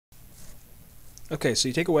Okay, so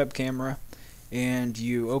you take a web camera and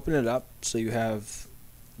you open it up so you have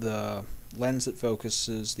the lens that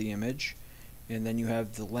focuses the image, and then you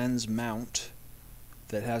have the lens mount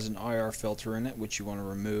that has an IR filter in it which you want to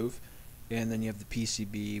remove, and then you have the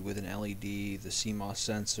PCB with an LED, the CMOS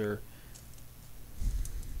sensor,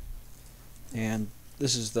 and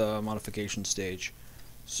this is the modification stage.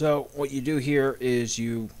 So what you do here is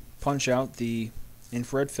you punch out the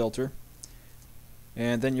infrared filter,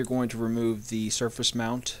 and then you're going to remove the surface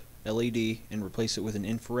mount LED and replace it with an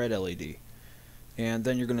infrared LED. And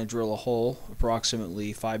then you're going to drill a hole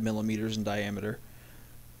approximately 5 millimeters in diameter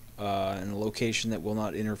in a location that will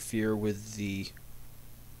not interfere with the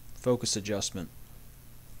focus adjustment.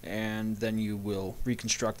 And then you will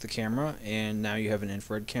reconstruct the camera, and now you have an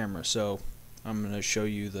infrared camera. So I'm going to show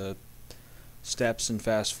you the steps and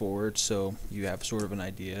fast forward so you have sort of an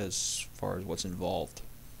idea as far as what's involved.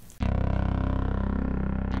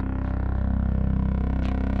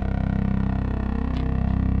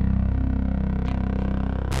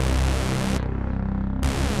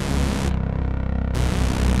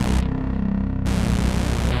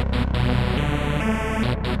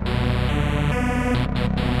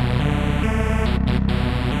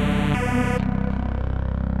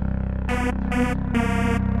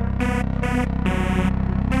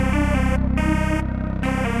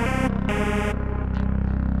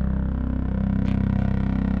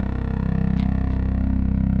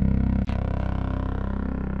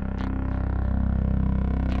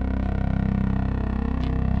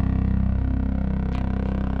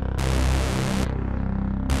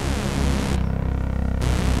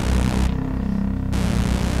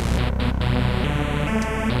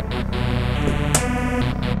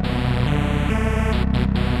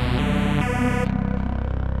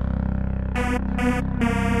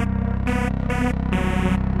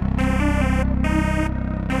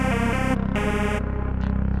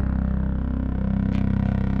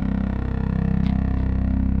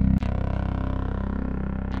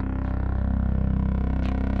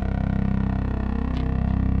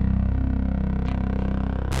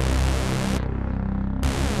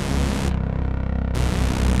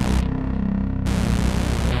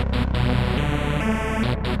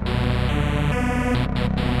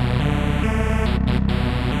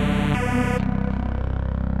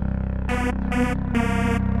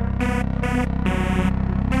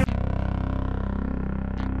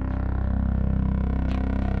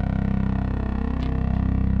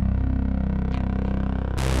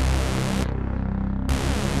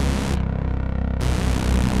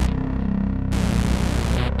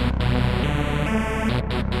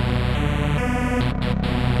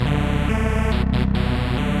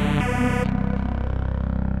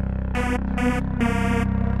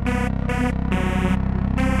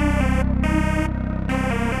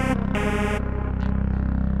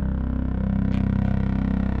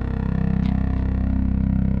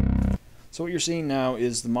 So what you're seeing now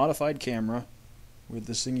is the modified camera with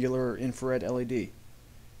the singular infrared LED.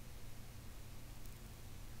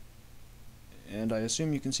 And I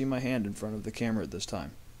assume you can see my hand in front of the camera at this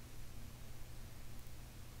time.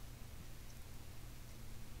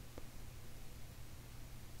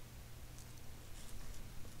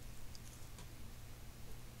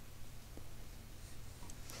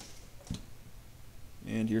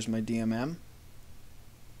 And here's my DMM.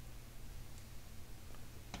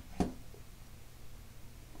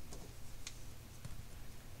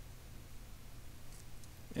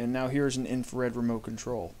 And now here's an infrared remote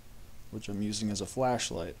control, which I'm using as a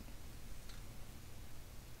flashlight.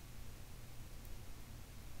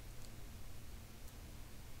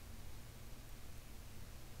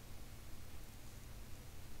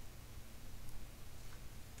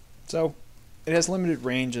 So it has limited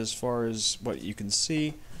range as far as what you can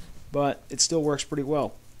see, but it still works pretty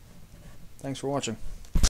well. Thanks for watching.